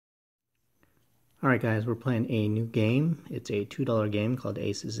Alright guys, we're playing a new game. It's a $2 game called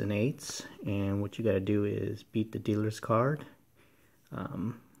Aces and Eights, and what you gotta do is beat the dealer's card.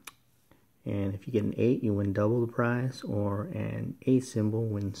 And if you get an 8, you win double the prize, or an ace symbol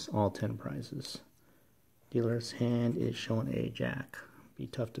wins all 10 prizes. Dealer's hand is showing a jack. Be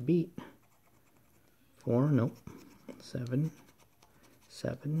tough to beat. 4, nope. 7,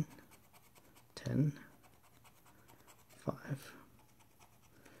 7, 10, 5,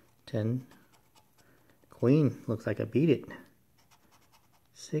 10, Queen, looks like I beat it.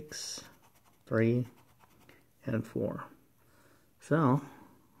 6, 3, and 4. So,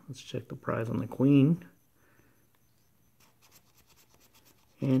 let's check the prize on the Queen.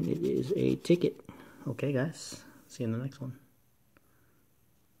 And it is a ticket. Okay guys, see you in the next one.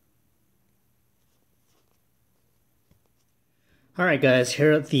 Alright guys,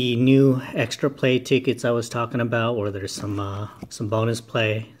 here are the new extra play tickets I was talking about, where there's some bonus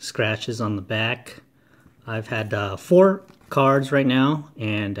play scratches on the back. I've had 4 cards right now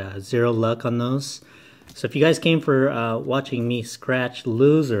and 0 luck on those. So if you guys came for watching me scratch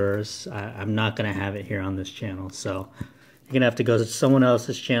losers, I'm not going to have it here on this channel. So you're going to have to go to someone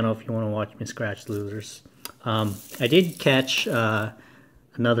else's channel if you want to watch me scratch losers. I did catch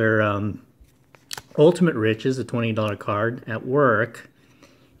another Ultimate Riches, a $20 card at work.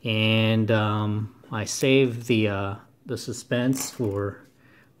 And I saved the suspense for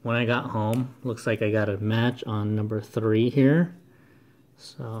when I got home. Looks like I got a match on number 3 here.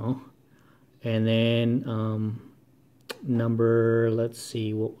 So, and then number, let's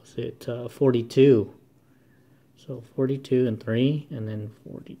see, what was it? 42. So 42 and 3, and then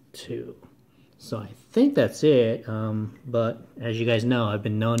 42. So I think that's it. But as you guys know, I've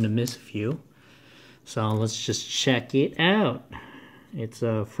been known to miss a few. So let's just check it out. It's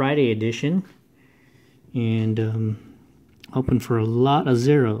a Friday edition, and hoping for a lot of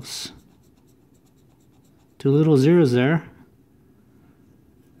zeros. 2 little zeros there.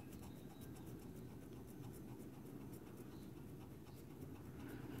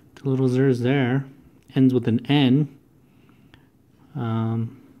 Two little zeros there. Ends with an N.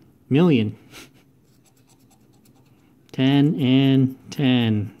 Million. 10 and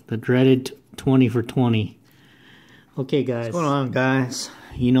 10. The dreaded 20 for 20. Okay guys. What's going on guys?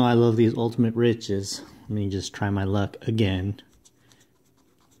 You know I love these Ultimate Riches. Let me just try my luck again.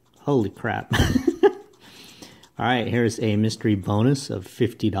 Holy crap. Alright, here's a mystery bonus of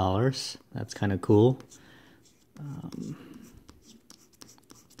 $50. That's kind of cool.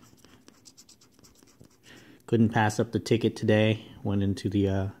 Couldn't pass up the ticket today. Went into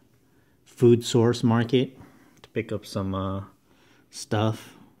the food source market to pick up some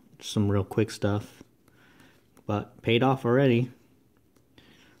stuff. Some real quick stuff. But paid off already.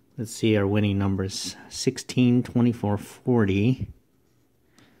 Let's see our winning numbers. 16, 24, 40,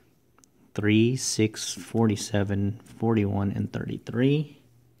 3, 6, 47, 41, and 33.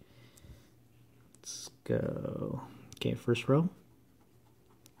 Let's go. Okay, first row.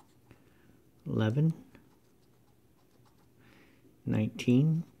 11,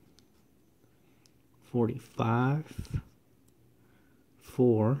 19, 45,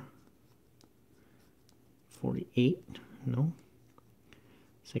 4, 48, no.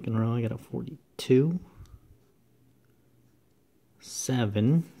 Second row, I got a 42,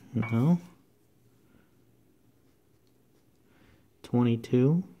 7, no,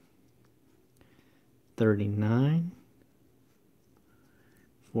 22, 39,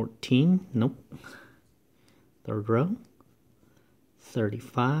 14, nope. Third row,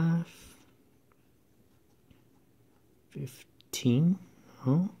 35, 15,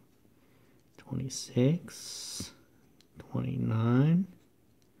 no, 26, 29,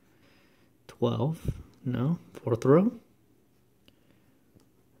 12, no. Fourth row,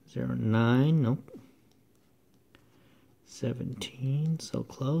 09, nope. 17, so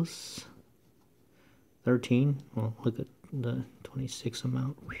close. 13, well, look at the 26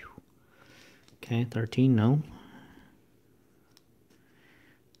 amount. Whew. Okay, 13, no.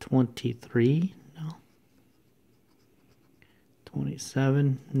 23, no.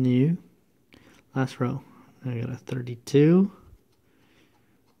 27, new. Last row, I got a 32.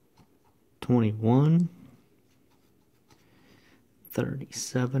 21,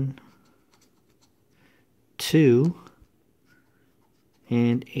 37, 2,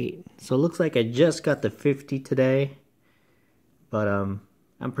 and 8. So it looks like I just got the 50 today, but I'm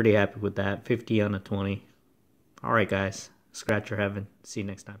pretty happy with that. 50 on a 20. Alright guys, scratch your heaven. See you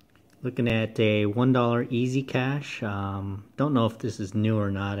next time. Looking at a $1 easy cash. Don't know if this is new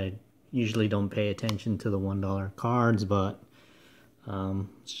or not. I usually don't pay attention to the $1 cards, but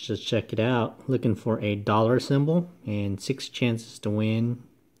let's just check it out. Looking for a dollar symbol and 6 chances to win.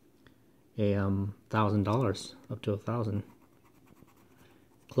 a $1,000, up to 1,000.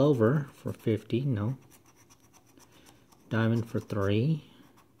 Clover for 50, no. Diamond for 3.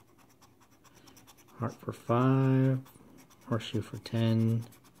 Heart for 5. Horseshoe for 10.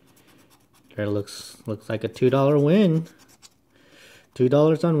 There looks like a $2 win.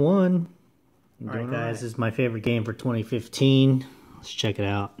 $2 on one. Alright guys, this is my favorite game for 2015. Let's check it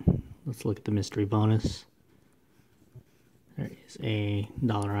out. Let's look at the mystery bonus. There is a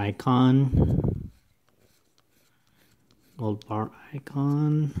dollar icon, gold bar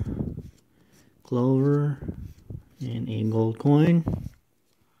icon, clover, and a gold coin.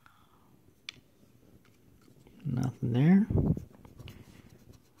 Nothing there.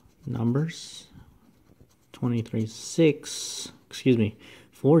 Numbers 23-6, excuse me,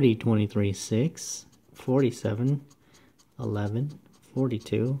 40, 23, 6, 47, 11,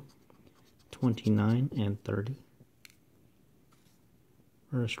 42, 29, and 30.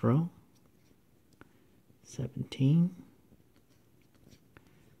 First row, 17,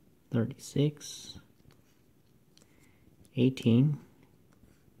 36, 18,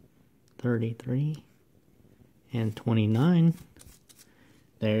 33, and 29.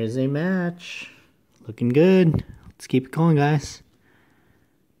 There's a match. Looking good. Let's keep it going, guys.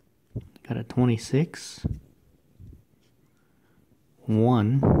 Got a 26,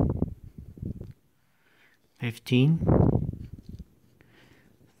 1, 15,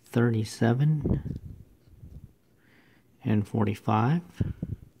 37, and 45,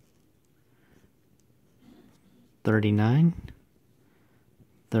 39,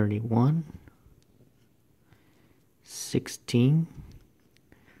 31, 16,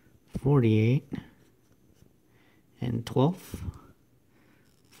 48, and 12.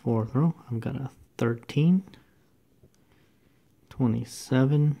 Fourth row, I've got a 13,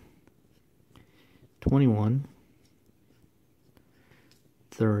 27, 21,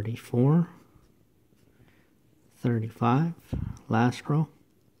 34, 35, last row,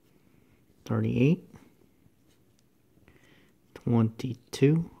 38,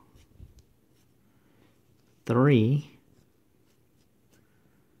 22, 3,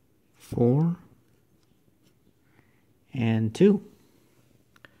 4, and 2.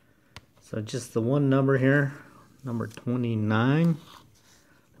 So just the one number here, number 29.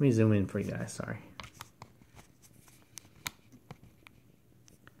 Let me zoom in for you guys, sorry.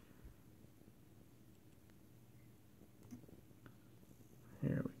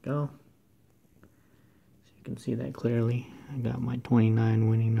 Here we go. So you can see that clearly. I got my 29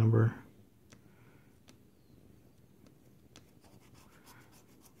 winning number.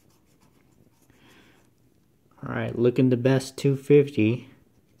 Alright, looking the best 250.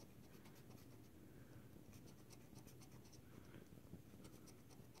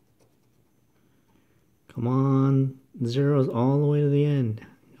 Come on, zeros all the way to the end.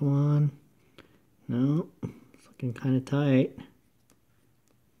 Come on. No, it's looking kind of tight.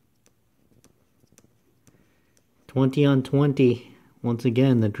 20 on 20. Once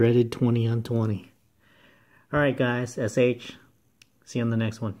again, the dreaded 20 on 20. Alright guys, SH. See you on the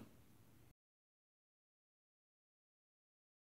next one.